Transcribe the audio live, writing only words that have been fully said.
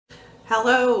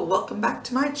Hello, welcome back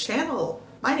to my channel.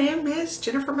 My name is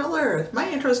Jennifer Miller. My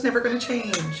intro is never going to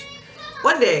change.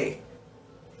 One day.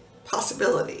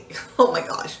 Possibility. Oh my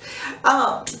gosh.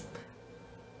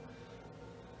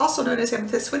 Also known as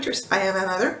Amethyst Winters. I am a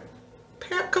mother,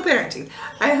 co-parenting.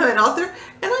 I am an author,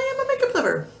 and I am a makeup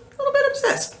lover. A little bit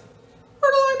obsessed.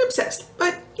 Borderline obsessed.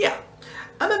 But yeah,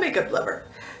 I'm a makeup lover.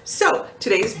 So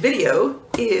today's video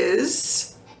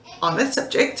is on this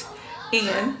subject.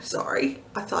 And, sorry,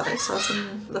 I thought I saw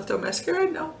some leftover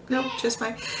mascara. No, just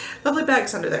my lovely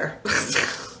bags under there.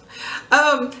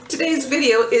 Today's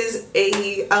video is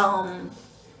a,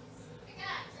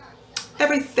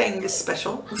 everything is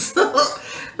special. I was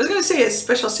going to say a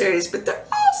special series, but they're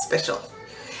all special.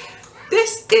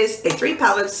 This is a 3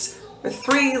 palettes with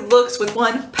 3 looks with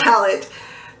 1 palette,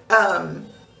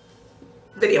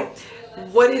 video.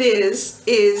 What it is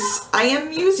I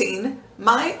am using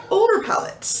my older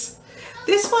palettes.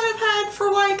 This one I've had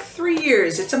for like 3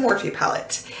 years. It's a Morphe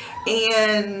palette,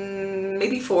 and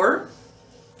maybe 4,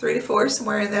 3 to 4,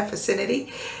 somewhere in that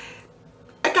vicinity.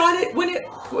 I got it when it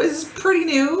was pretty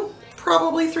new,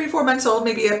 probably 3-4 months old,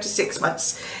 maybe up to 6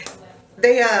 months.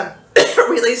 They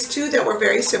released 2 that were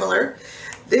very similar.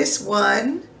 This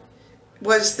one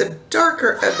was the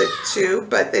darker of the 2,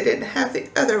 but they didn't have the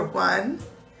other one.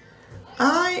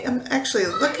 I am actually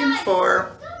looking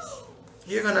for,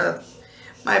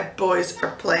 my boys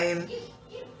are playing.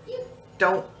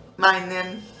 Don't mind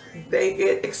them. They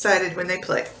get excited when they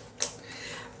play.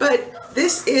 But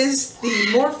this is the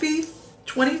Morphe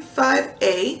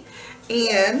 25A,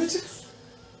 and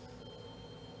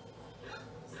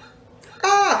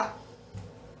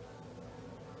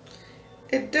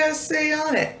it does say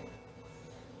on it,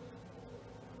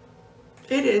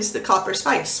 it is the Copper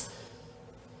Spice.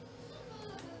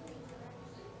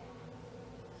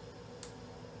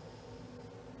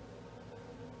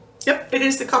 Yep, it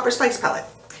is the Copper Spice palette.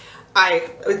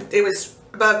 It was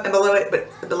above and below it, but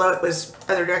below it was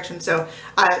other direction, so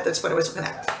that's what I was looking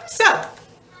at. So,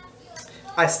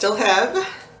 I still have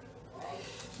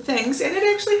things, and it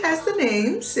actually has the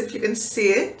names, if you can see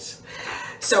it.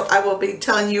 So, I will be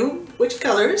telling you which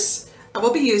colors I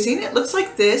will be using. It looks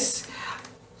like this.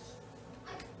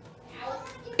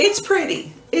 It's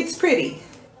pretty. It's pretty.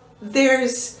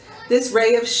 There's this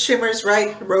row of shimmers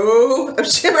right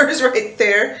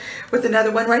there, with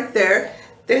another one right there.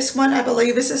 This one I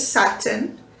believe is a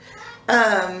satin.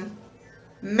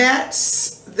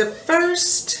 Mattes the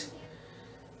first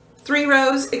 3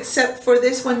 rows except for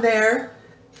this one there.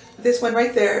 This one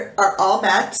right there are all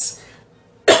mattes.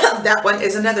 That one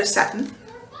is another satin.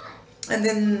 And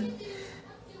then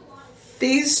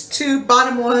these 2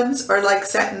 bottom ones are like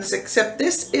satins, except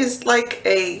this is like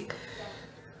a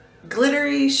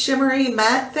glittery, shimmery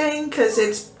matte thing, because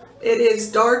it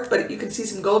is dark, but you can see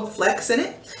some gold flecks in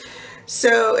it.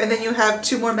 So, and then you have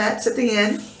 2 more mattes at the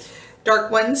end,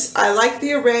 dark ones. I like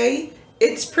the array.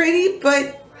 It's pretty,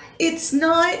 but it's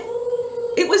not.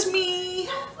 It was me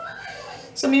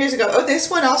some years ago. Oh, this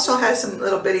one also has some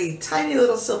little bitty, tiny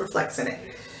little silver flecks in it,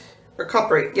 or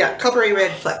coppery, yeah, coppery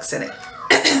red flecks in it.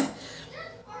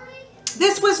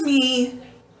 This was me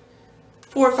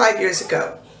 4 or 5 years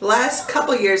ago. The last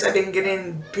couple years I've been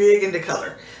getting big into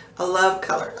color. I love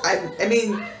color. I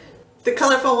mean, the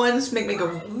colorful ones make me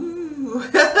go, ooh.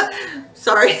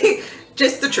 Sorry,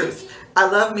 just the truth. I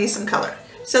love me some color.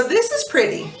 So this is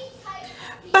pretty,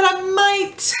 but I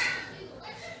might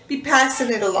be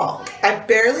passing it along. I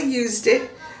barely used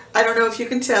it. I don't know if you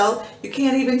can tell. You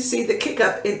can't even see the kick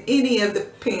up in any of the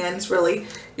pans, really.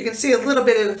 You can see a little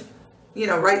bit of,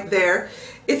 right there.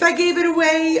 If I gave it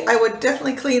away, I would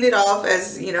definitely clean it off,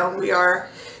 as we are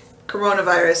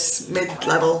coronavirus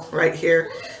mid-level right here.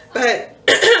 But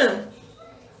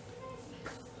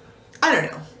I don't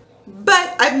know.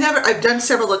 But I've done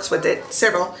several looks with it,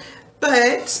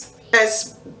 but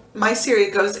as my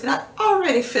series goes, and I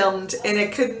already filmed, and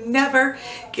it could never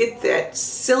get that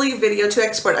silly video to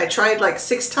export. I tried like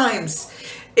 6 times.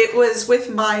 It was with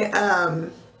my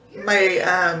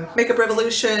Makeup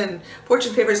Revolution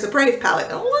Fortune Favors the Brave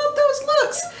palette. I love those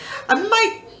looks. I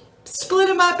might split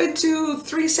them up into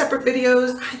 3 separate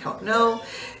videos. I don't know.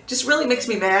 Just really makes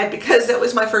me mad, because that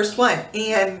was my first one,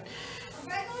 and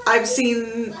I've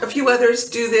seen a few others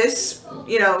do this,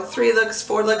 3 looks,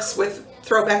 4 looks with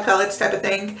throwback palettes type of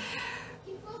thing.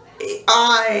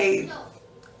 I'm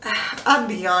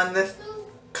beyond the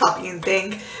copying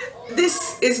thing.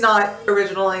 This is not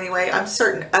original anyway. I'm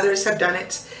certain others have done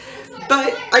it.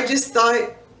 But I just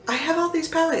thought, I have all these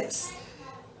palettes.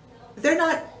 They're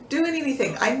not doing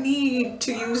anything. I need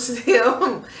to use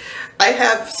them. I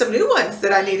have some new ones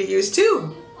that I need to use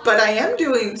too. But I am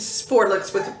doing 4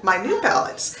 looks with my new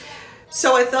palettes.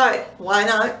 So I thought, why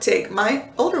not take my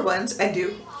older ones and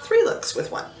do 3 looks with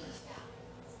one?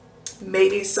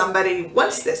 Maybe somebody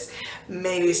wants this.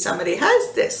 Maybe somebody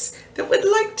has this that would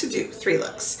like to do 3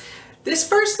 looks. This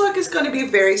first look is going to be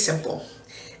very simple.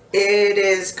 It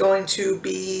is going to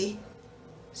be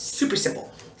super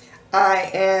simple.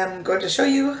 I am going to show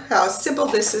you how simple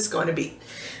this is going to be.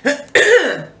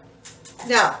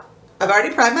 Now, I've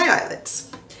already primed my eyelids.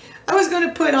 I was going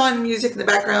to put on music in the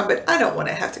background, but I don't want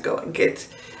to have to go and get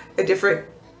a different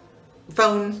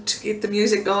phone to get the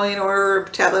music going, or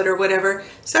tablet or whatever.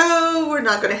 So we're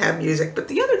not going to have music, but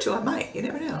the other 2 I might. You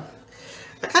never know.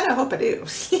 I kind of hope I do.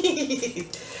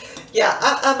 Yeah,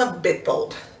 I'm a bit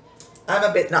bold. I'm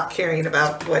a bit not caring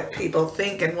about what people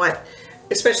think and what,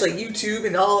 especially YouTube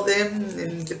and all of them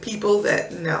and the people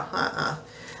that, no,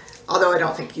 Although I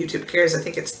don't think YouTube cares. I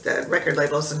think it's the record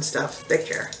labels and stuff. They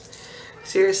care.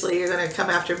 Seriously, you're going to come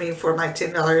after me for my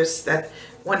 $10 that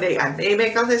one day I may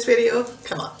make on this video?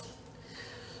 Come on.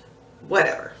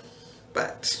 Whatever.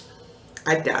 But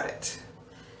I doubt it.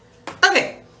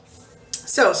 Okay.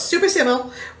 So, super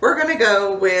simple. We're going to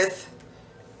go with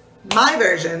my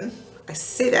version. I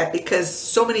say that because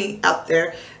so many out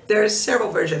there. There's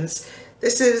several versions.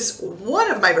 This is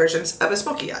one of my versions of a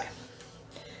smoky eye.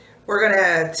 We're going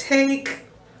to take,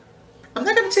 I'm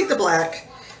not going to take the black.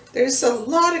 There's a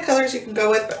lot of colors you can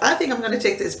go with, but I think I'm going to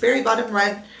take this very bottom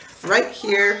right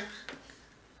here.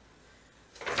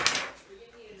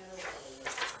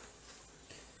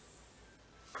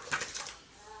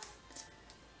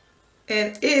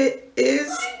 And it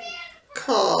is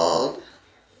called,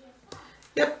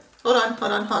 yep, hold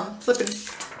on, flipping.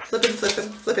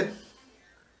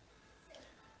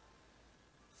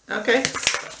 Okay,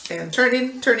 and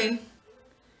turning.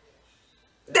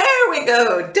 There we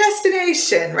go,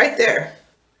 destination, right there.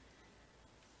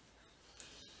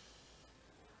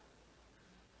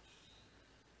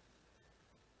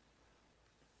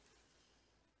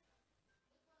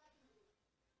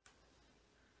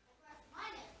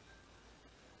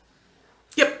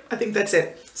 Yep, I think that's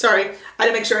it. Sorry, I had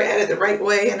to make sure I had it the right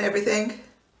way and everything.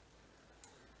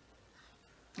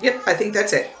 Yep, I think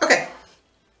that's it. Okay,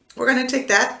 we're gonna take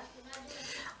that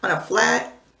on a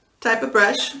flat type of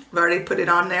brush. I've already put it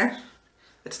on there.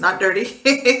 It's not dirty.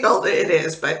 Well, it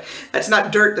is, but that's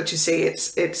not dirt that you see.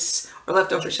 It's or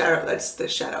leftover shadow. That's the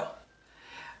shadow.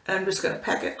 And I'm just gonna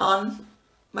pack it on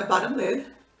my bottom lid.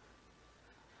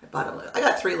 I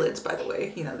got 3 lids, by the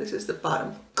way. You know, this is the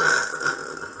bottom.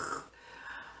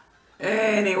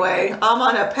 Anyway, I'm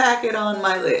gonna pack it on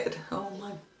my lid. Oh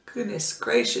my goodness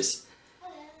gracious.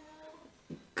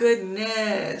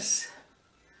 Goodness.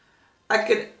 I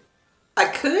could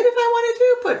if I wanted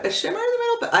to put a shimmer in the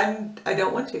middle, but I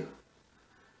don't want to.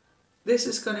 This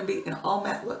is going to be an all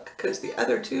matte look because the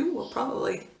other 2 will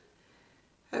probably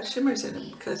have shimmers in them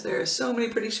because there are so many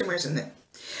pretty shimmers in it.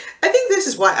 I think this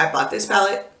is why I bought this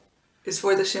palette, is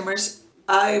for the shimmers.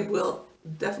 I will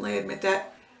definitely admit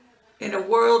that. In a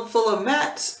world full of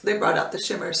mattes, they brought out the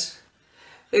shimmers.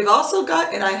 They've also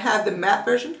got, and I have the matte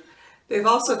version, they've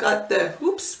also got the,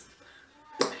 whoops,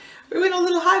 we went a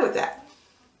little high with that.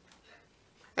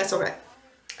 That's all right.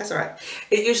 That's all right.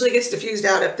 It usually gets diffused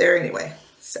out up there anyway.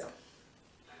 So,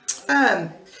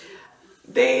 the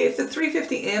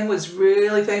 350M was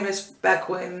really famous back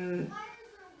when,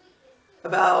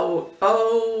 about,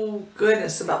 oh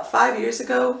goodness, about 5 years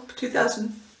ago,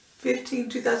 2015,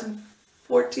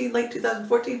 2014, late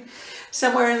 2014,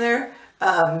 somewhere in there.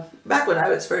 Back when I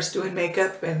was first doing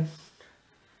makeup, and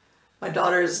my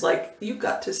daughter's like, you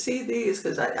got to see these,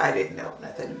 because I didn't know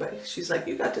nothing, but she's like,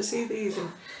 you got to see these,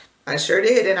 and I sure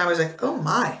did, and I was like, oh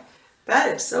my,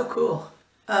 that is so cool.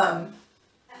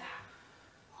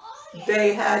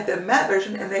 They had the matte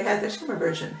version, and they had the shimmer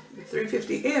version, the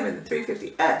 350M and the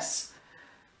 350S.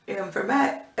 M for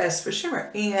matte, S for shimmer,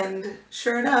 and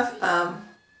sure enough,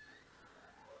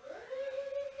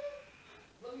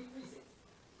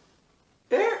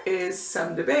 there is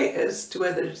some debate as to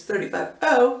whether it's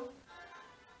 35O,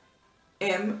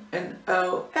 M, and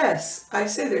OS. I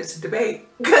say there's a debate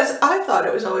because I thought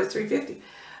it was always 350,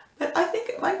 but I think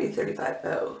it might be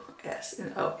 35O, S,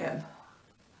 and OM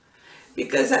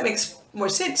because that makes more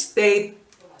sense. They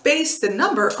base the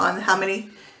number on how many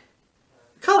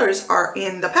colors are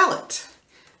in the palette.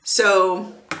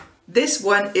 So this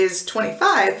one is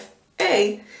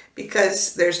 25A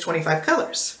because there's 25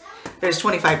 colors. There's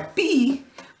 25B,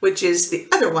 which is the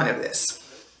other one of this.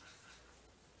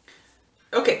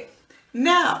 Okay,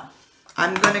 now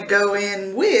I'm going to go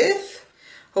in with,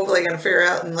 hopefully I'm going to figure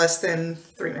out in less than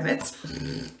 3 minutes.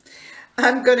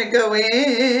 I'm going to go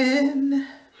in,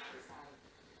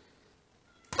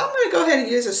 I'm going to go ahead and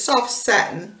use a soft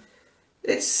satin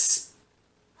It's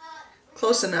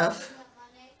close enough.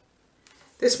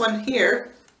 This one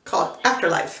here called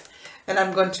Afterlife, and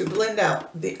I'm going to blend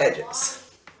out the edges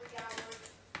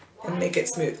and make it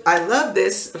smooth. I love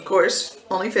this, of course,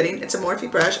 only fitting. It's a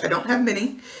Morphe brush. I don't have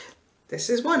many. This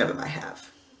is one of them I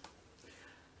have.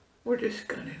 We're just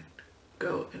gonna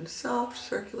go in soft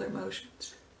circular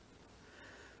motions.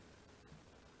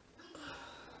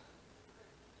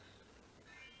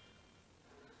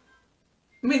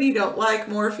 Many don't like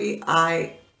Morphe.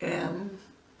 I am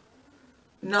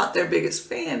not their biggest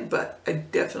fan, but I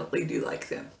definitely do like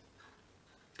them.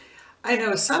 I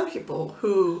know some people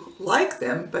who like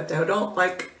them, but they don't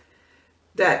like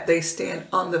that they stand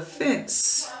on the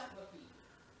fence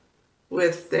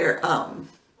with their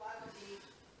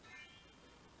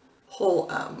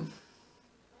whole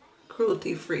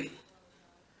cruelty free.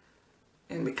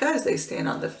 And because they stand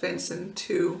on the fence and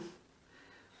too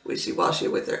wishy-washy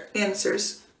with their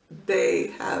answers, they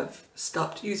have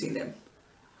stopped using them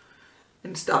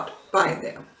and stopped buying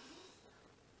them.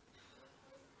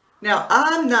 Now,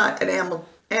 I'm not an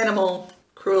animal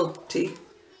cruelty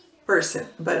person,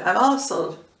 but I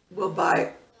also will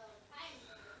buy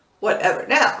whatever.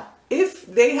 Now, if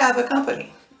they have a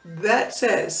company that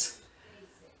says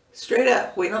straight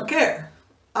up, we don't care,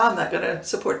 I'm not going to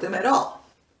support them at all.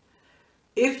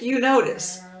 If you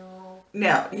notice,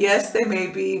 now, yes, they may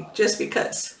be just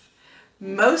because.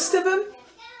 Most of them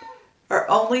are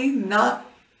only not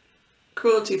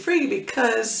cruelty free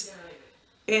because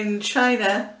in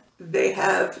China they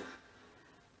have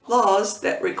laws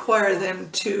that require them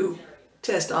to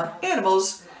test on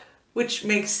animals, which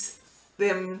makes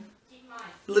them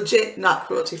legit not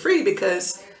cruelty free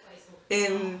because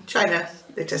in China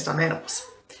they test on animals.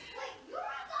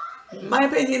 My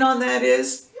opinion on that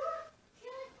is,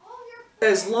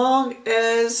 as long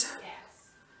as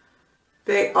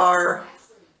they are,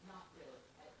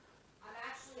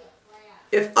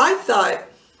 if I thought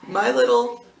my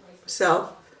little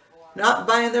self not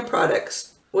buying their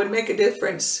products would make a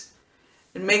difference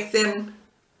and make them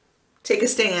take a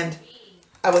stand,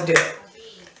 I would do it.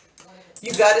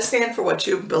 You got to stand for what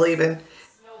you believe in.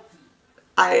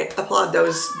 I applaud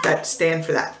those that stand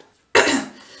for that.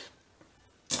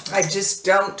 I just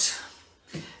don't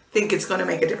think it's going to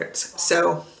make a difference.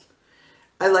 So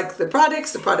I like the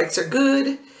products. The products are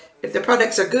good. If the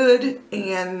products are good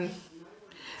and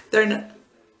they're not,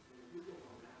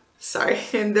 sorry,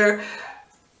 and they're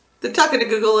talking to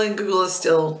Google and Google is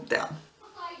still down.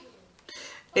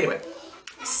 Anyway,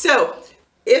 so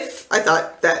if I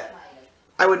thought that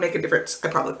I would make a difference, I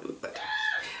probably would.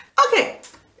 Okay,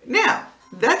 now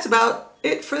that's about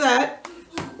it for that.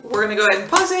 We're going to go ahead and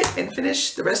pause it and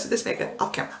finish the rest of this makeup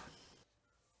off camera.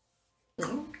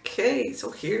 Okay,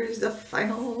 so here's the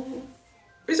final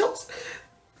results.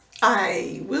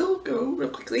 I will go real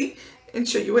quickly and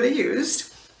show you what I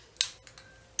used.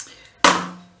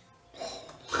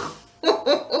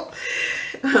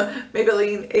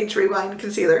 Maybelline Age Rewind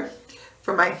Concealer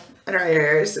for my under eye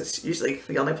areas. That's usually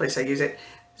the only place I use it.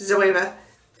 Zoeva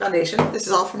Foundation. This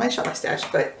is all for my shopping stash,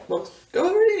 but we'll go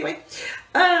over it anyway.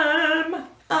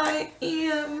 I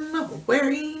am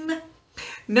wearing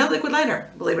no liquid liner,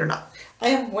 believe it or not. I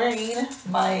am wearing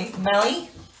my Melly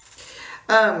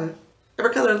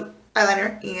Evercolor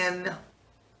eyeliner in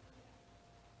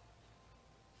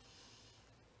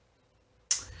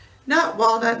not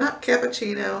walnut, not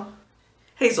cappuccino,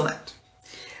 hazelnut.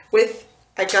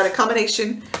 I got a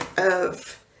combination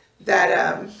of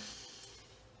that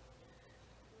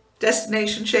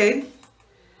Destination shade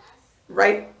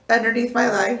right underneath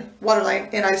my waterline,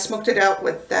 and I smoked it out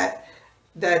with that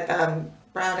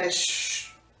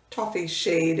brownish toffee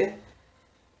shade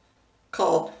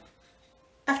called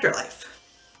Afterlife.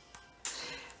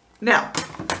 Now,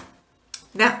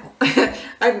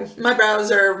 my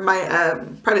brows are my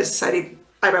Private Society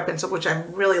eyebrow pencil, which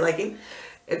I'm really liking.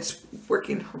 It's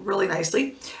working really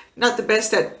nicely. Not the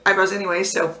best at eyebrows anyway,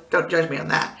 so don't judge me on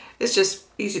that. It's just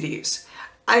easy to use.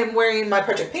 I'm wearing my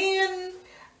Project Pan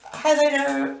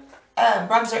highlighter,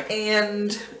 bronzer,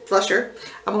 and blusher.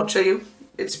 I won't show you.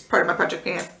 It's part of my Project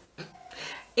Pan.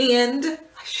 And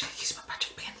I should have used my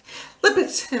Project Pan lip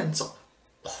pencil.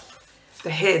 The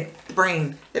head, the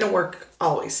brain, they don't work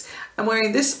always. I'm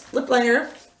wearing this lip liner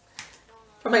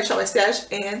from my Shopping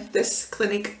Stash and this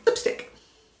Clinique lipstick.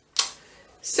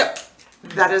 So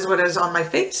that is what is on my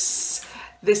face.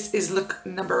 This is look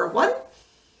number 1.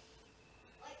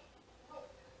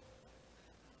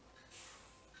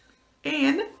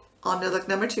 And on to look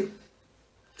number 2.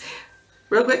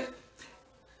 Real quick,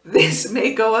 this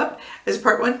may go up as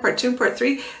part 1, part 2, and part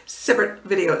 3, separate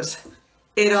videos.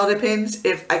 It all depends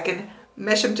if I can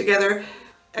mesh them together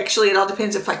Actually, it all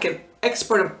depends if I can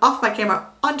export them off my camera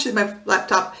onto my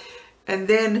laptop and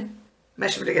then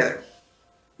mesh them together.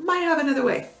 Might have another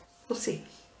way. We'll see.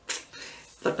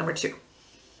 Look number 2.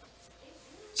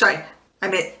 Sorry, I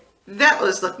meant that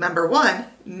was look number 1.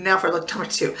 Now for look number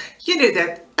 2. You knew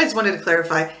that. I just wanted to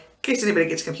clarify in case anybody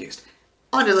gets confused.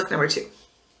 On to look number 2.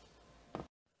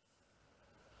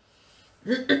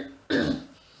 Okay,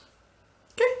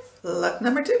 look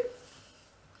number 2.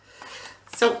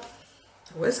 So,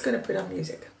 I was going to put on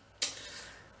music,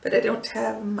 but I don't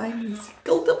have my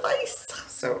musical device,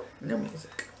 so no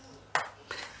music.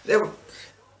 There,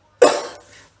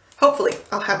 hopefully,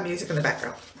 I'll have music in the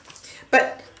background.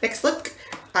 But next look,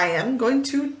 I am going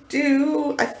to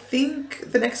do, I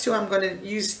think the next 2 I'm going to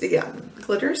use the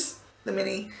glitters, the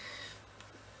mini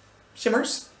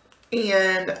shimmers.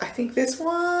 And I think this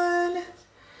one, I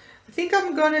think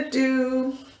I'm going to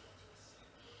do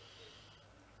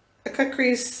a cut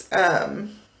crease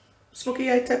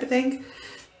smoky eye type of thing.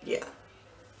 Yeah.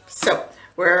 So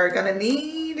we're gonna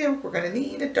need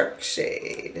a dark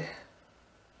shade.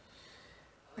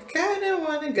 I kind of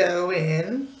want to go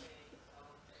in.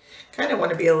 Kind of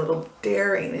want to be a little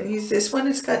daring and use this one.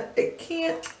 It's got, it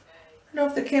can't, I don't know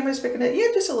if the camera's picking it.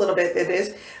 Yeah, just a little bit it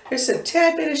is. There's a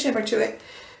tad bit of shimmer to it.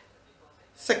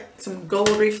 It's like some gold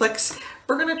reflex.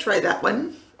 We're going to try that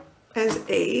one as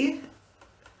a,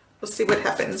 we'll see what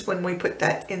happens when we put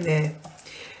that in the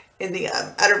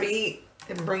outer V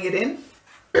and bring it in.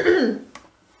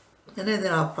 And then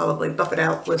I'll probably buff it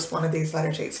out with one of these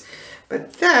lighter shades.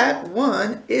 But that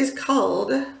one is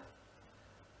called,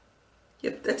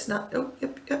 yep, that's not, oh,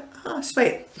 yep,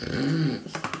 Spite.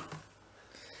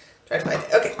 Try to find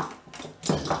it, okay.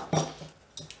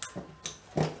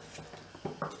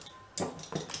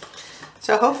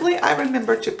 So hopefully I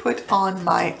remember to put on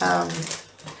my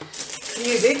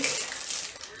music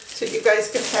so you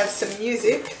guys can have some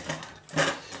music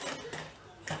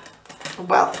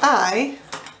while I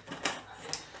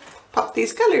pop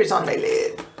these colors on my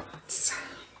lids.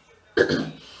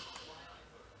 Of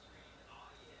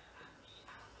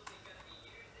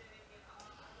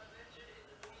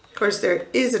course, there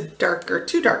is a darker,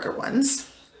 2 darker ones.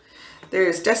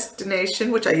 There's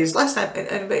Destination, which I used last time, and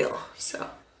Unveil. So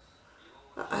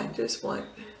I just want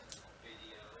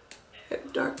a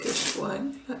darkish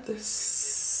one, not the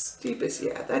deepest.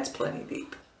 Yeah, that's plenty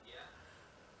deep.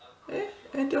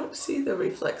 I don't see the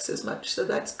reflex as much, so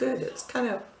that's good. It's kind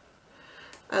of,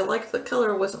 I like the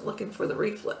color, wasn't looking for the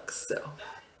reflex, so.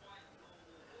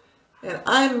 And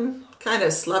I'm kind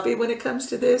of sloppy when it comes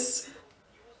to this,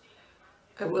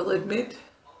 I will admit.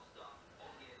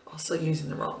 Also using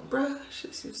the wrong brush.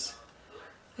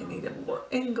 I need a more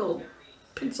angled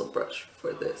pencil brush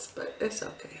for this, but it's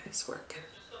okay, it's working.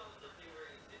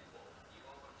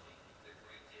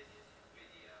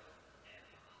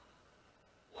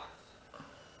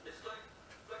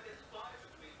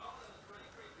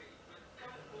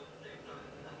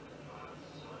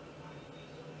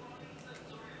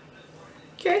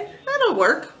 Okay, that'll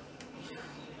work.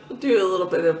 We'll do a little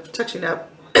bit of touching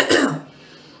up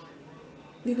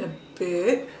in a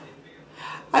bit.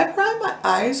 I prime my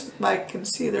eyes with my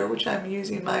concealer, which I'm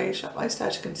using my Shop My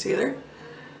Stash concealer.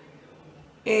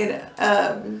 And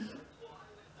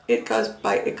It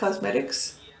by It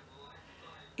Cosmetics.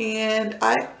 And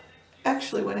I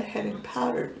actually went ahead and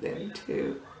powdered them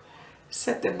to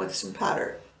set them with some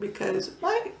powder because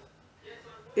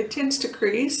it tends to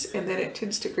crease and then it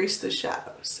tends to crease the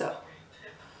shadow, so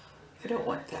I don't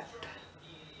want that.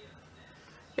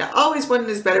 Yeah, always one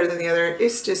is better than the other.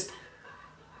 It's just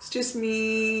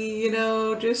me, you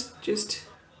know, just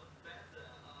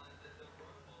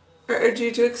urge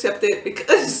you to accept it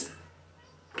because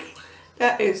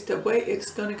that is the way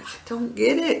it's gonna go. I don't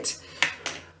get it.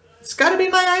 It's gotta be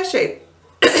my eye shape.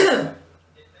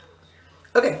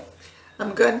 Okay,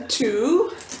 I'm going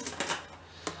to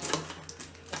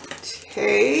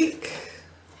take,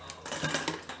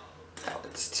 oh,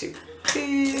 it's too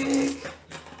big.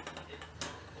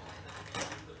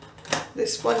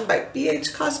 This one by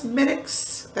BH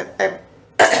Cosmetics that I'm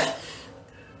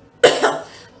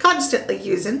constantly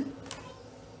using.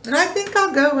 And I think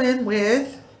I'll go in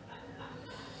with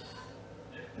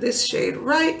this shade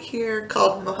right here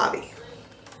called Mojave.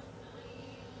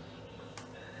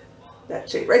 That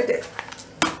shade right there.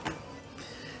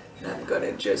 And I'm going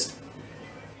to just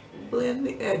blend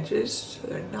the edges so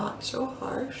they're not so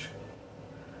harsh.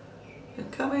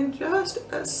 And come in just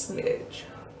a smidge.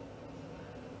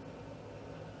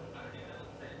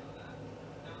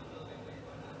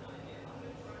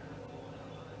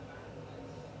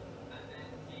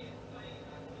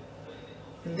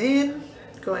 And then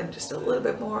go in just a little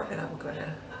bit more and I'm going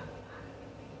to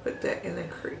put that in the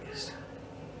crease.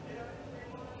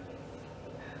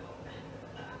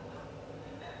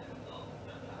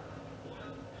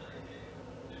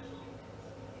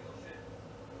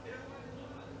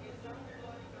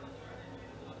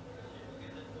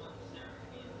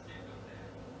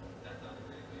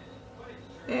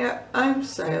 Yeah, I'm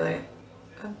silent.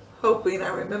 I'm hoping I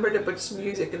remember to put some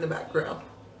music in the background.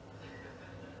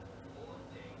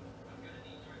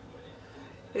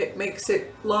 It makes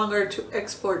it longer to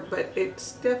export, but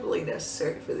it's definitely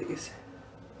necessary for these.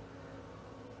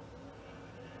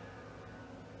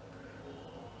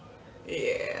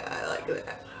 Yeah, I like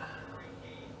that.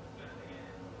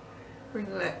 Bring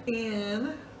that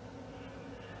in.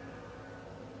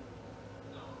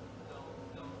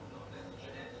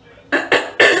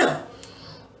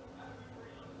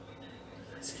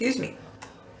 Excuse me.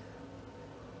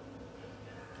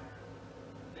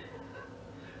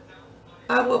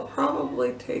 I will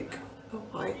probably take a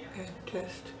white and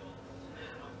just,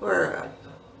 or a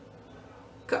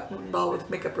cotton ball with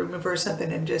makeup remover or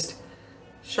something and just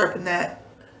sharpen that.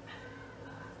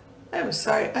 I'm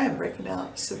sorry, I am breaking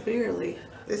out severely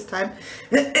this time.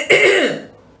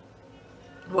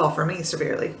 Well, for me,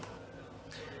 severely.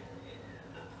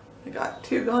 I got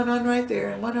two going on right there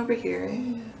and one over here.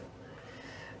 Yeah.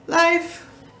 Life.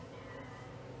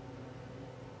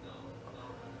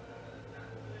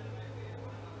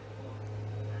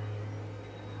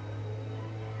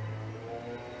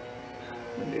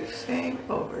 And do the same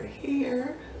over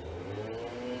here.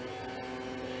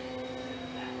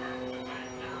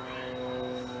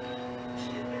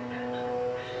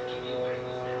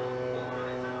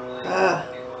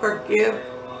 Forgive.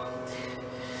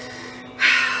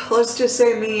 Let's just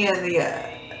say me and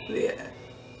the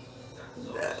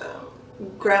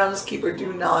groundskeeper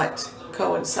do not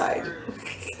coincide.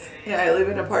 Yeah, I live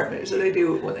in an apartment, so they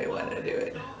do it when they want to do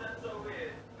it.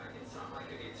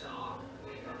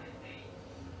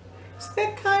 Is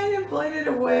that kind of blended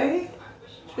away?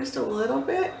 Just a little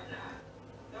bit?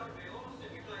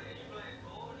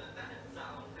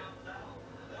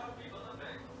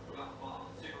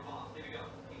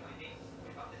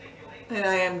 And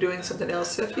I am doing something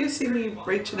else. So if you see me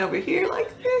reaching over here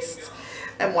like this,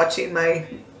 I'm watching my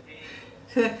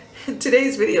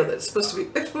today's video that's supposed to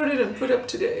be exported and put up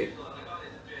today.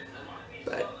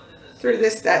 But through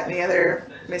this, that, and the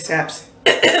other mishaps.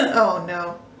 Oh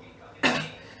no.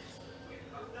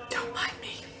 Don't mind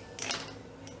me.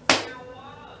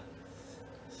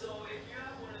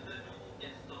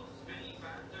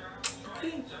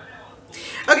 Okay.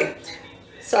 Okay.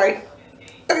 Sorry.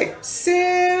 Okay,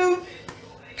 so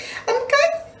I'm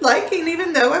kind of liking,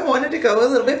 even though I wanted to go a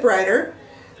little bit brighter,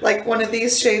 like one of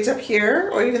these shades up here,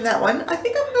 or even that one, I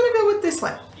think I'm going to go with this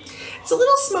one. It's a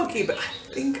little smoky, but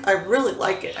I think I really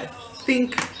like it. I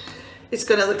think it's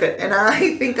going to look good, and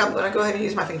I think I'm going to go ahead and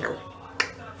use my finger.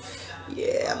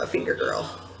 Yeah, I'm a finger girl.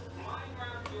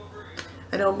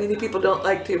 I know many people don't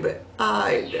like to, but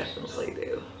I definitely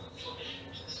do.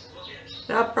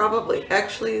 That probably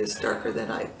actually is darker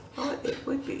than I thought it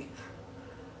would be.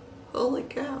 Holy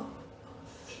cow.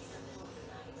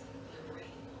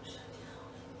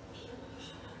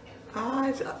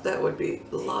 I thought that would be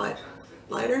a lot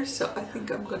lighter, so I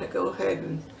think I'm going to go ahead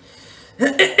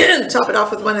and top it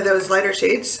off with one of those lighter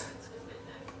shades.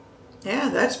 Yeah,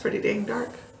 that's pretty dang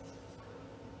dark.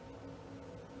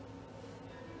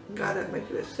 Gotta make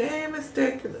the same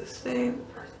mistake and the same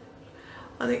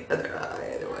on the other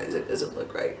eye, otherwise it doesn't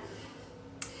look right.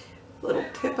 Little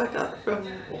tip I got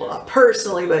from, well, not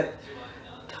personally, but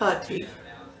Tati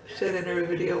said in her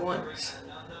video once.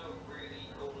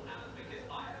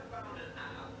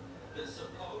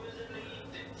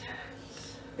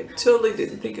 I totally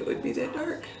didn't think it would be that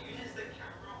dark.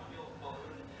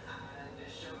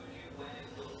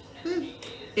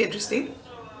 Interesting.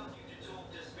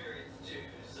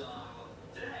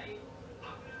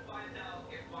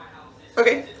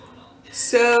 Okay,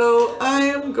 so I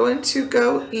am going to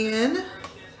go in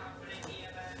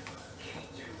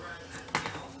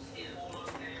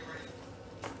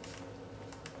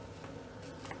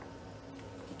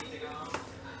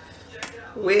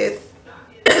with,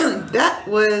 that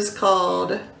was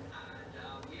called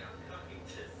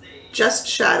Just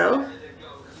Shadow.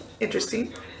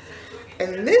 Interesting.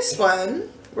 And this one,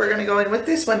 we're going to go in with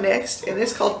this one next, and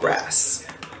it's called Brass.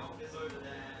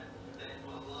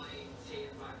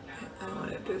 I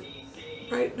wanted to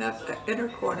brighten up that inner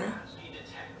corner.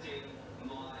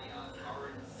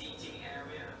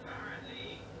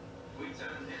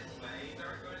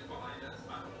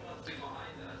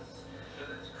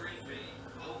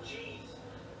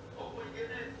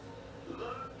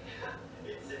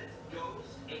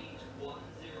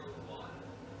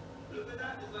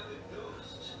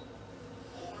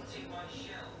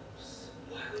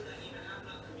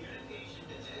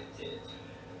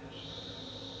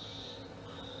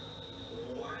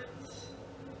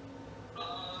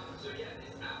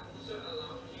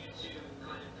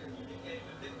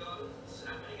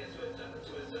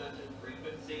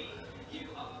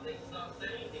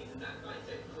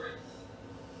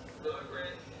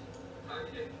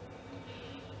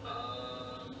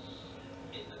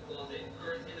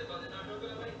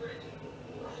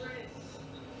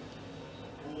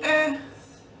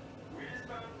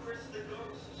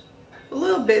 A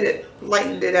little bit, it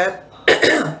lightened it up.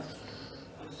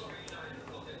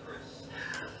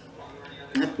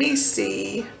 Let me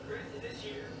see.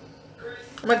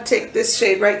 I'm going to take this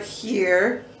shade right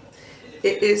here.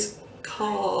 It is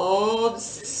called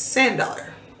Sand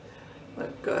Dollar.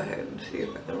 Let's go ahead and see if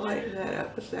I can lighten that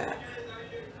up with that.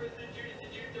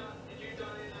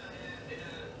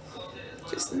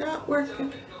 Just not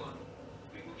working.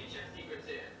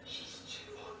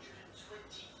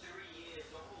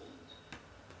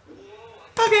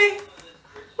 Okay,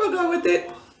 we'll go with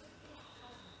it.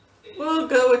 We'll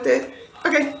go with it.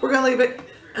 Okay, we're gonna leave it.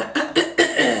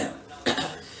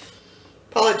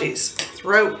 Apologies,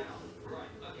 throat.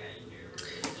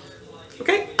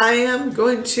 Okay, I am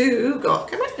going to go off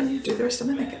camera and do the rest of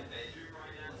my makeup.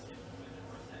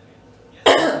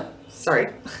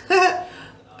 Sorry.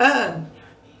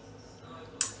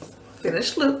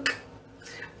 Finished look.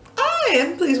 I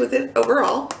am pleased with it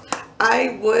overall.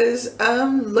 I was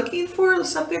looking for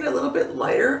something a little bit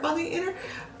lighter on the inner,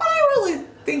 but I really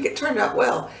think it turned out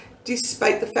well,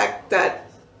 despite the fact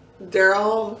that they're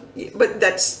all, but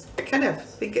that's, I kind of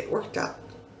think it worked out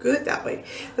good that way,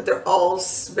 that they're all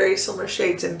very similar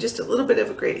shades and just a little bit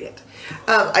of a gradient.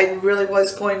 I really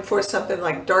was going for something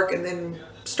like dark and then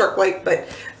stark white, but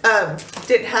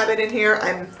didn't have it in here.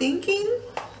 I'm thinking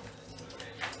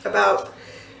about,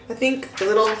 I think a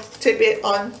little tidbit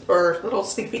on, or a little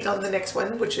sneak peek on the next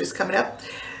one, which is coming up.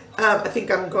 I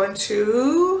think I'm going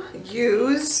to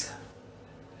use,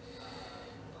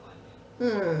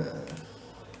 I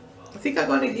think I'm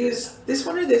going to use this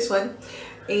one or this one,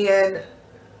 and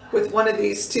with one of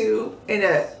these two in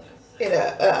a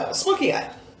smoky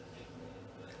eye.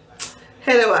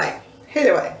 Hello eye.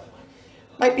 Hello eye.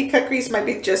 Might be cut crease, might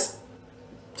be just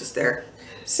there.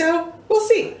 So we'll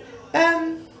see.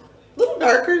 A little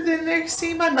darker than they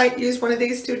seem. I might use one of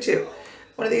these two too.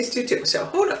 One of these two too. So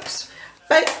who knows?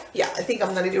 But yeah, I think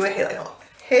I'm going to do a halo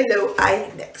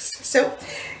eye next. So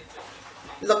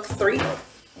look 3.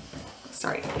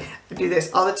 Sorry, I do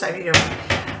this all the time. You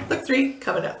know, look 3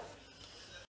 coming up.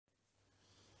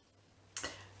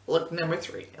 Look number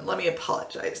 3, and let me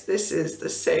apologize. This is the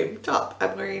same top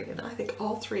I'm wearing, and I think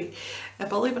all 3. And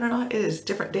believe it or not, it is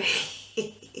different days.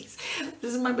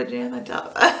 This is my pajama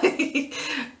top.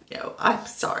 No, I'm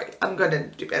sorry. I'm going to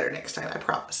do better next time, I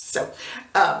promise. So,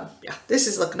 yeah, this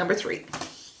is look number 3.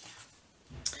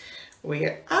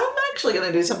 I'm actually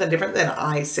going to do something different than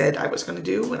I said I was going to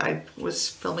do when I was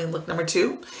filming look number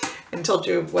 2 and told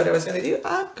you what I was going to do.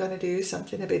 I'm going to do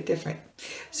something a bit different.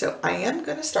 So I am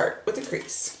going to start with the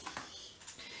crease.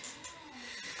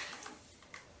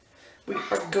 We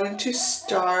are going to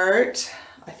start,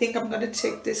 I think I'm going to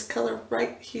take this color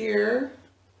right here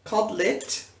called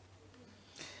Lit.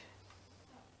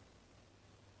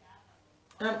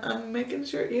 I'm making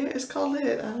sure, yeah, it's called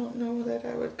Lit. I don't know that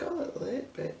I would call it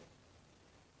Lit, but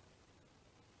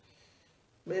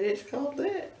it's called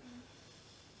Lit.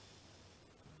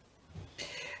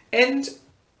 And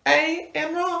I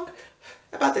am wrong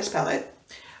about this palette.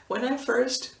 When I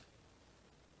first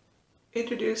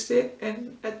introduced it,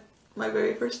 and at my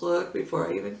very first look, before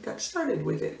I even got started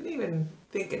with it and even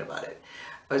thinking about it,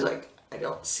 I was like, I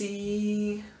don't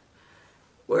see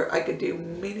where I could do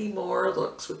many more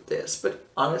looks with this. But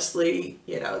honestly,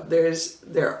 you know,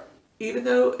 even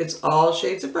though it's all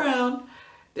shades of brown,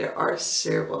 there are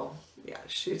several, yeah,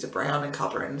 shades of brown and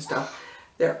copper and stuff.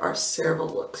 There are several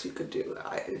looks you could do.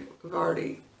 I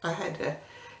had to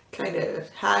kind of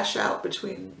hash out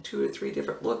between 2 or 3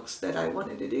 different looks that I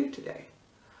wanted to do today.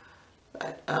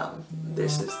 But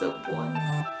this is the one,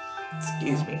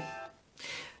 excuse me.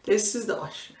 This is the,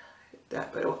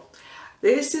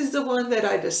 this is the one that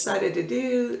I decided to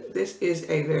do. This is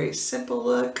a very simple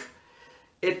look.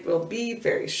 It will be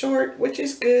very short, which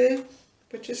is good,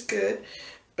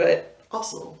 but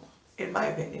also, in my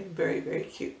opinion, very, very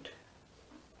cute.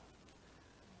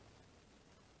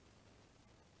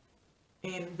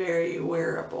 And very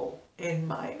wearable, in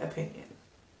my opinion.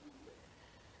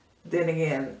 Then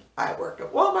again, I work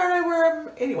at Walmart, I wear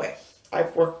them. Anyway, I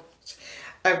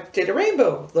did a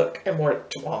rainbow look and wore it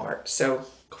to Walmart, so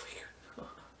go figure.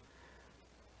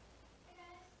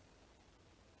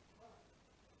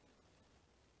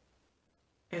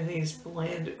 and these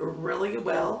blend really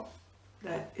well.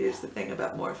 That is the thing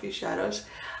about Morphe shadows.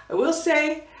 I will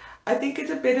say, I think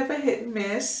it's a bit of a hit and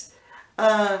miss.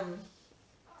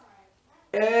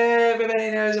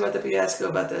 Everybody knows about the fiasco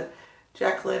about the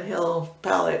Jaclyn Hill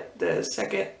palette, the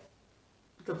second,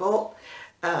 the Volt.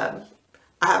 I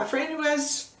have a friend who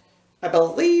has, I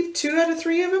believe, 2 out of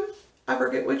 3 of them. I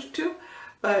forget which 2,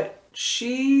 but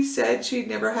she said she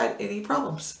never had any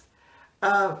problems.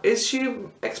 Is she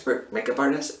an expert makeup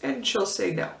artist? And she'll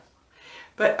say no.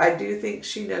 But I do think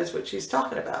she knows what she's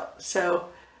talking about. So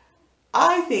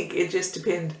I think it just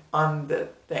depends on the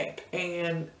thing.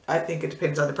 And I think it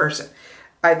depends on the person.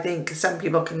 I think some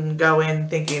people can go in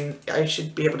thinking I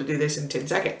should be able to do this in 10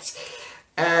 seconds.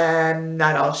 And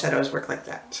not all shadows work like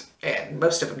that. And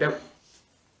most of them don't.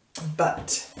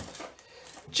 But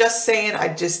just saying,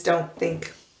 I just don't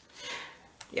think,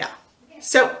 yeah.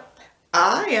 So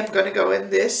I am going to go in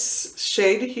this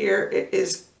shade here. It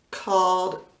is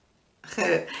called,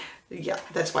 yeah,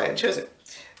 that's why I chose it.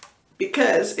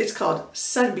 Because it's called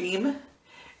Sunbeam. And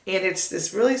it's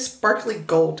this really sparkly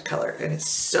gold color. And it's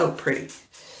so pretty.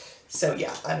 So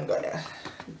yeah, I'm going to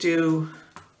do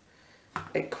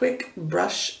a quick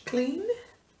brush clean.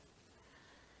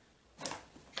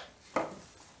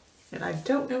 And I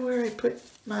don't know where I put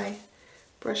my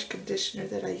brush conditioner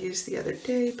that I used the other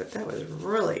day, but that was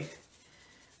really,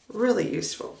 really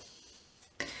useful.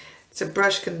 It's a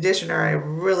brush conditioner. I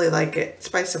really like it. It's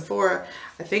by Sephora.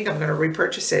 I think I'm going to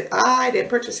repurchase it. I didn't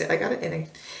purchase it. I got it in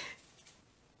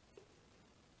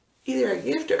either a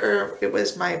gift or it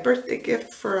was my birthday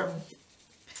gift from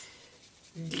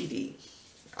Dee Dee.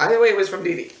 Either way, it was from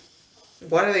Dee Dee.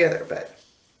 One or the other, but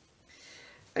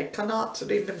I cannot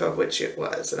remember which it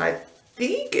was. And I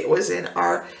think it was in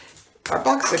our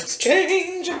box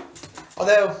exchange.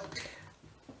 Although,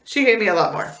 she gave me a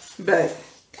lot more. But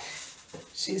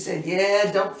she said,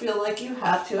 yeah, don't feel like you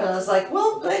have to. And I was like,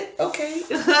 well, but okay.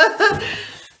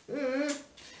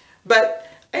 But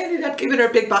I ended up giving her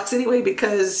a big box anyway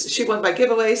because she won my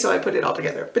giveaway, so I put it all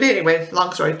together. But anyway,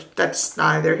 long story, that's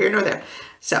neither here nor there.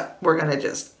 So we're going to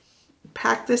just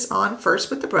pack this on first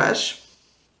with the brush.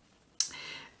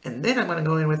 And then I'm going to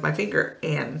go in with my finger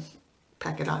and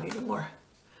pack it on even more.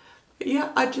 But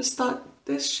yeah, I just thought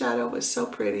this shadow was so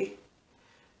pretty.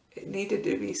 It needed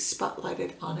to be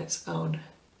spotlighted on its own.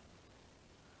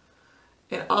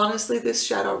 And honestly, this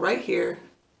shadow right here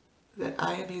that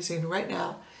I am using right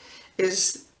now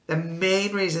is the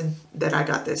main reason that I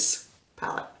got this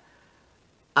palette.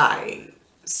 I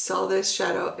saw this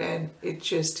shadow and it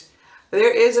just,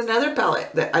 there is another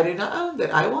palette that I do not own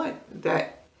that I want,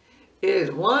 that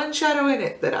is one shadow in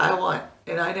it that I want.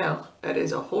 And I know that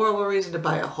is a horrible reason to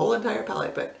buy a whole entire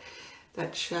palette, but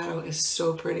that shadow is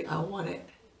so pretty. I want it.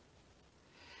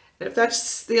 And if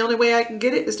that's the only way I can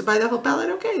get it is to buy the whole palette,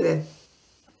 okay then.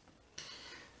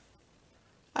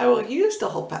 I will use the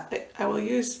whole palette. I will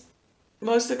use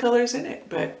most of the colors in it,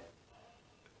 but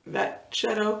that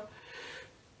shadow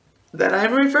that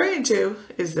I'm referring to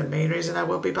is the main reason I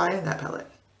will be buying that palette.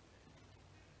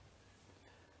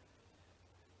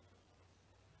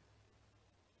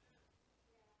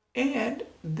 And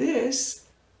this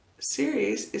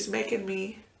series is making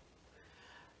me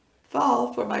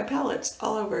fall for my palettes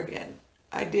all over again.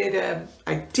 I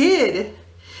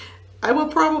will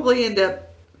probably end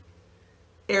up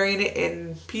airing it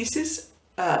in pieces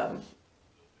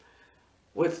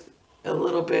with a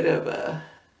little bit of a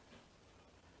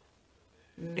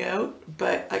note,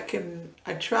 but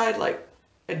I tried like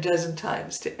a dozen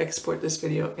times to export this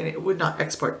video and it would not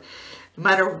export. No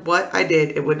matter what I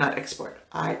did, it would not export.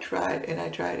 I tried and I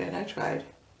tried and I tried,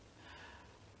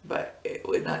 but it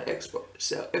would not export.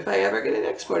 So if I ever get it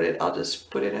exported, I'll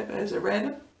just put it up as a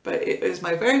random, but it is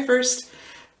my very first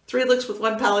 3 looks with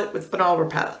 1 palette with an all-over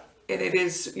palette. And it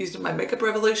is used in my Makeup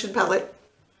Revolution palette,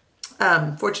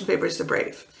 Fortune Favors the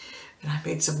Brave. And I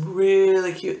made some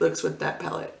really cute looks with that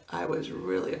palette. I was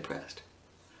really impressed.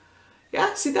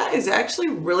 Yeah, see, that is actually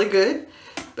really good.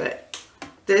 But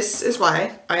this is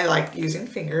why I like using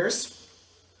fingers.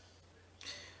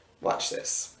 Watch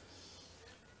this.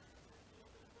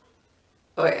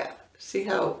 Oh yeah, see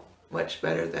how much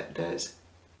better that does?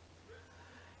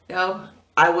 Now,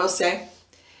 I will say,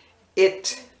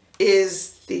 it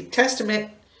is the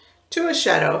testament to a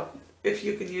shadow if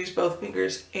you can use both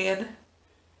fingers and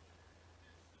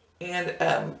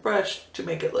brush to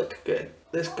make it look good,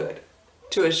 this good,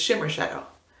 to a shimmer shadow.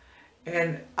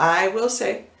 And I will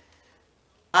say,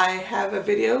 I have a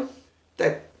video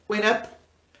that went up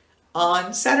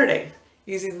on Saturday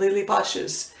using Lily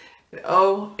Posh's. And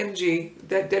OMG,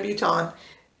 that Debutante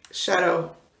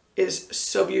shadow is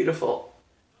so beautiful.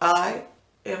 I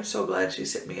am so glad she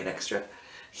sent me an extra.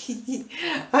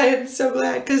 I am so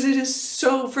glad because it is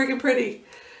so freaking pretty.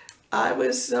 I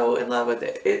was so in love with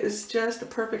it. It is just the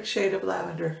perfect shade of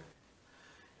lavender.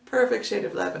 Perfect shade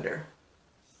of lavender.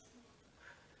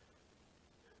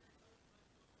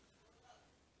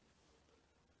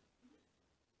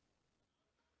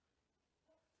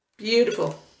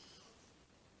 Beautiful.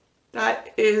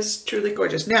 That is truly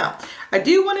gorgeous. Now, I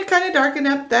do want to kind of darken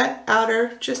up that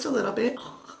outer just a little bit.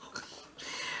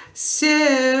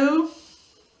 So,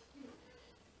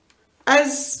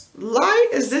 as light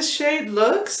as this shade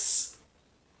looks,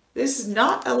 this is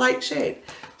not a light shade.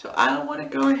 So I want to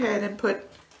go ahead and put,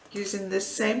 using this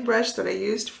same brush that I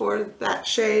used for that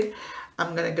shade,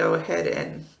 I'm going to go ahead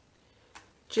and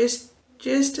just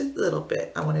a little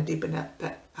bit. I want to deepen up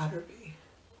that outer V.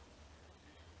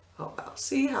 Oh wow,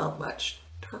 see how much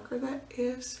darker that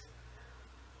is?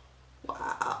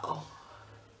 Wow.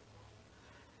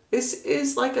 This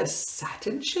is like a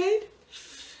satin shade.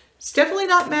 It's definitely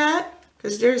not matte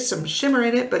because there's some shimmer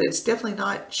in it, but it's definitely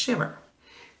not shimmer.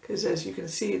 Because as you can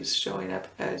see, it's showing up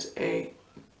as a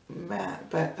matte,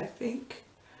 but I think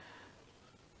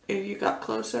if you got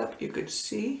close up, you could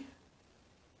see.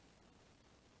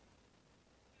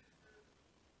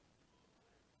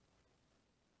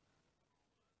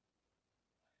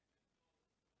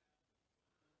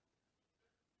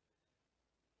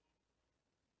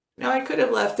 Now I could have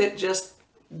left it just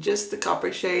the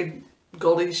copper shade,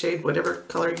 goldy shade, whatever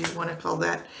color you want to call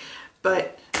that.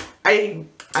 But I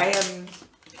am,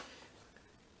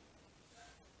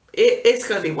 it's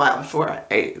going to be a while before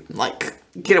I like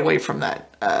get away from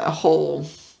that whole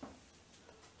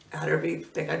outer V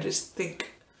thing. I just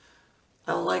think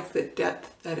I like the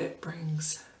depth that it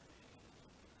brings.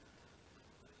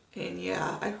 And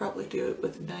yeah, I probably do it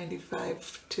with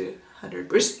 95 to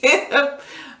 100% of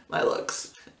my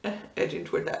looks, edging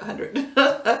toward that 100.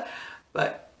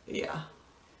 But yeah,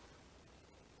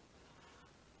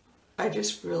 I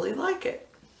just really like it.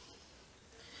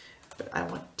 But I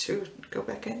want to go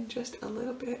back in just a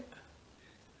little bit.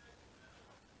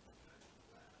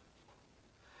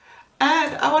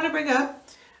 And I want to bring up,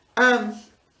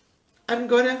 I'm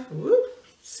going to,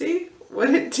 see what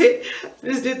it did.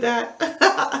 Just did that.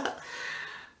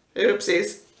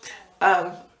 Oopsies.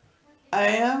 I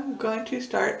am going to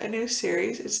start a new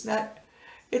series. It's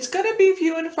going to be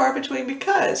few and far between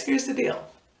because here's the deal.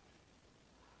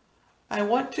 I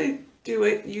want to do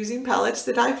it using palettes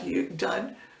that I've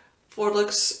done 4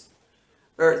 looks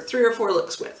or 3 or 4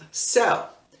 looks with. So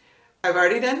I've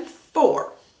already done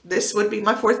 4. This would be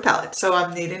my 4th palette. So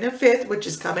I'm needing a 5th, which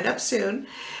is coming up soon.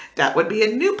 That would be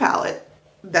a new palette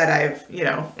that I've,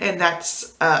 and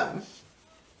that's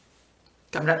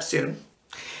coming up soon.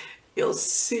 You'll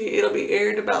see it'll be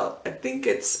aired about, I think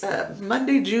it's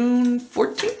Monday, June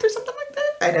 14th or something like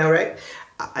that. I know, right?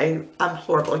 I'm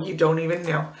horrible. You don't even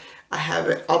know. I have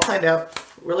it all planned out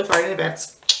really far in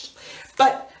advance.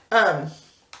 But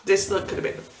this look could have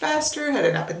been faster had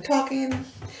I not been talking.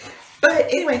 But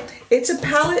anyway, it's a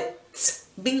palettes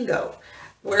bingo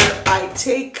where I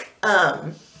take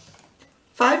 5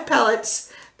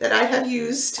 palettes that I have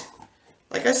used,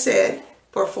 like I said,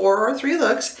 for 4 or 3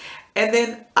 looks, and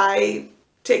then I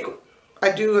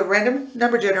do a random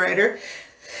number generator.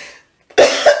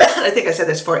 I think I said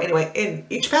this before anyway, in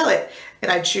each palette,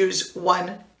 and I choose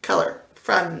 1 color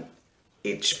from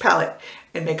each palette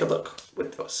and make a look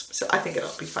with those. So I think it'll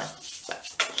be fun,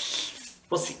 but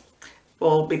we'll see.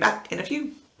 We'll be back in a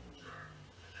few.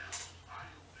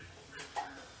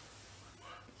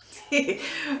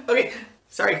 Okay,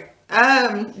 sorry.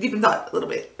 Deep in thought a little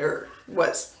bit, or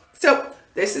was. So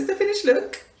this is the finished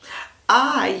look.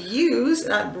 I used,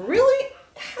 and I'm really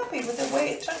happy with the way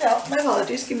it turned out. My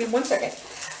apologies, give me 1 second.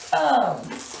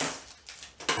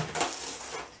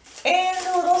 And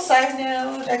a little side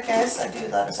note, I guess I do a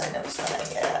lot of side notes.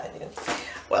 Yeah, I do.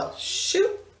 Well,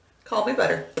 shoot, call me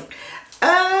butter.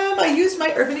 I used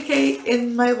my Urban Decay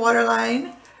in my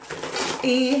waterline.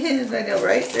 And I know,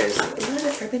 right? There's a lot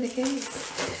of Urban Decays.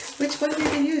 Which one did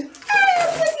I use?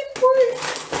 I'm looking for it.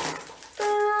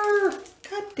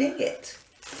 God dang it.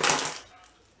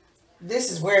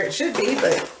 This is where it should be,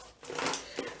 but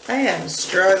I am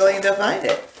struggling to find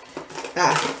it.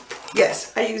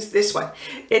 Yes, I used this one.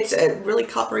 It's a really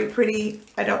coppery pretty.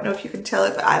 I don't know if you can tell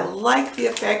it, but I like the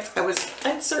effect. I was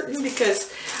uncertain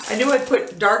because I knew I'd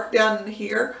put dark down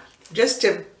here just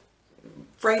to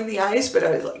frame the eyes, but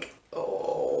I was like,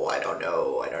 oh, I don't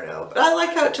know. But I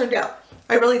like how it turned out.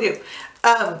 I really do.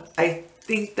 I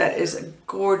think that is a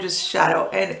gorgeous shadow,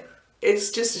 and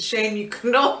it's just a shame you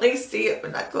can only see it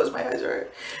when I close my eyes or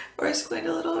squint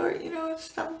a little, or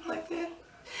something like that.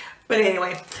 But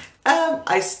anyway,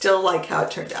 I still like how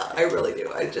it turned out. I really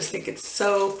do. I just think it's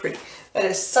so pretty. That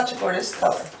is such a gorgeous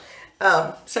color.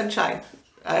 Sunshine.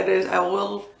 It is, I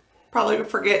will probably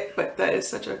forget, but that is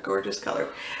such a gorgeous color.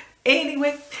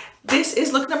 Anyway, this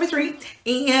is look number 3,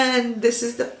 and this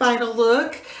is the final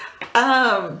look.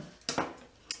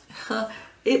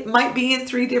 It might be in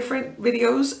 3 different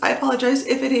videos. I apologize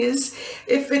if it is.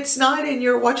 If it's not and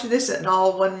you're watching this in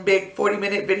all one big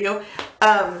 40-minute video,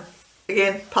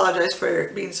 again, apologize for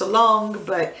being so long,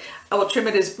 but I will trim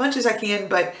it as much as I can,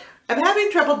 but I'm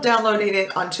having trouble downloading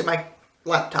it onto my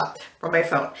laptop from my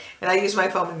phone, and I use my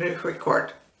phone to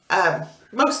record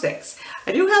most things.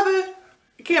 I do have a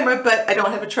camera, but I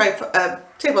don't have a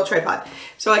table tripod,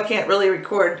 so I can't really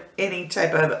record any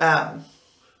type of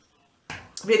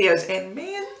videos. And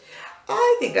man,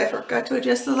 I think I forgot to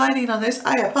adjust the lighting on this.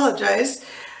 I apologize.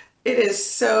 It is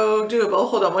so doable.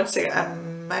 Hold on one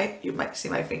second. You might see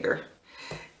my finger.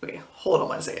 Okay, hold on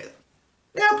one second.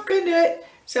 Nope, couldn't do it.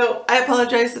 So I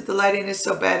apologize that the lighting is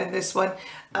so bad in this one.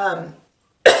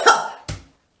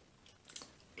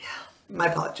 My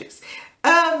apologies.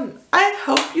 I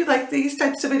hope you like these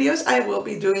types of videos. I will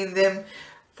be doing them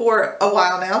for a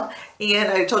while now, and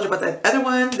I told you about that other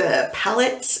one, the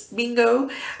pallets bingo.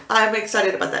 I'm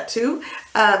excited about that too.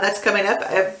 That's coming up.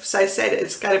 As I said,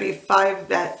 it's got to be 5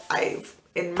 that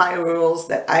in my rules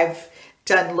that I've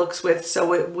done looks with,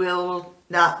 so it will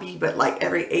not be but like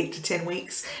every 8 to 10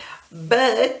 weeks.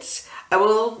 But I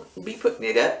will be putting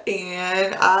it up,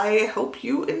 and I hope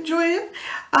you enjoy it.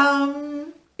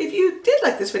 If you did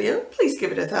like this video, please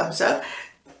give it a thumbs up.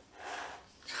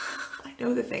 I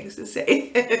know the things to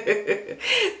say.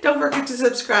 Don't forget to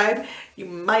subscribe. You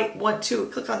might want to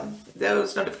click on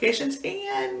those notifications,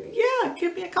 and yeah,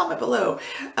 give me a comment below.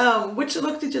 Which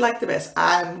look did you like the best?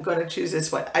 I'm going to choose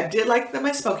this one. I did like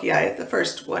my smoky eye, the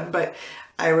first one, but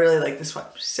I really like this one.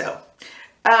 So,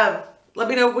 let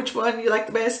me know which one you like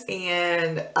the best,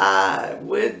 and I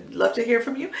would love to hear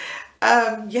from you.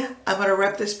 Yeah, I'm going to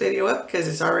wrap this video up because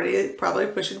it's already probably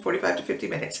pushing 45 to 50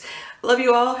 minutes. Love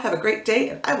you all. Have a great day,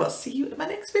 and I will see you in my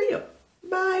next video.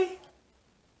 Bye.